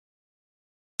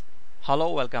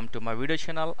Hello, welcome to my video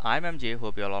channel. I'm MJ.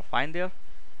 Hope you all are fine there.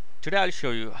 Today I'll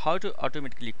show you how to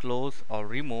automatically close or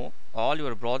remove all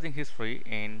your browsing history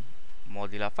in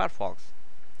Mozilla Firefox.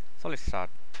 So let's start.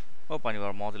 Open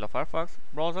your Mozilla Firefox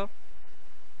browser.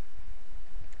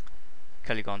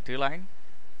 Click on three line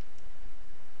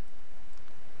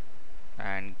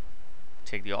and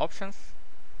check the options.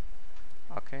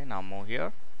 Okay, now move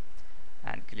here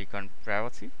and click on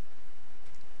privacy.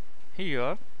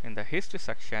 Here in the history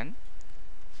section,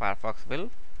 Firefox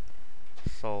will.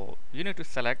 So you need to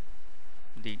select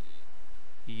the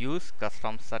use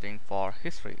custom setting for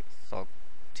history. So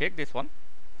take this one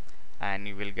and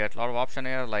you will get a lot of option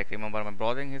here, like remember my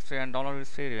browsing history and download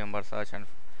history, remember search and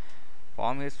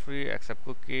form history, accept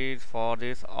cookies, for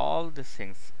this, all these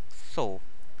things. So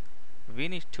we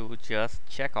need to just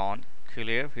check on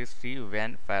clear history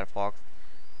when Firefox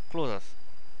closes.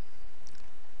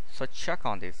 So check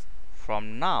on this.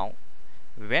 From now,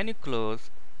 when you close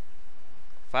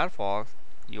Firefox,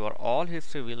 your all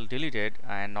history will deleted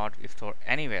and not stored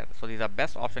anywhere. So these are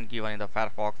best option given in the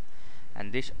Firefox,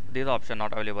 and this option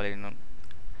not available in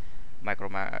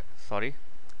Microsoft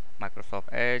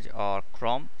Edge or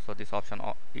Chrome. So this option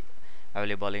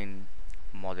available in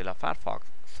Mozilla Firefox.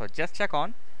 So just check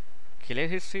on clear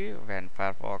history when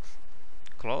Firefox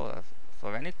closes. So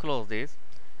when you close this,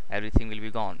 everything will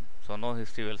be gone, so no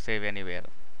history will save anywhere.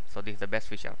 So this is the best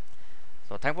feature.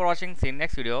 So thanks for watching. See you in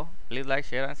next video. Please like,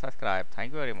 share and subscribe.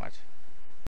 Thank you very much.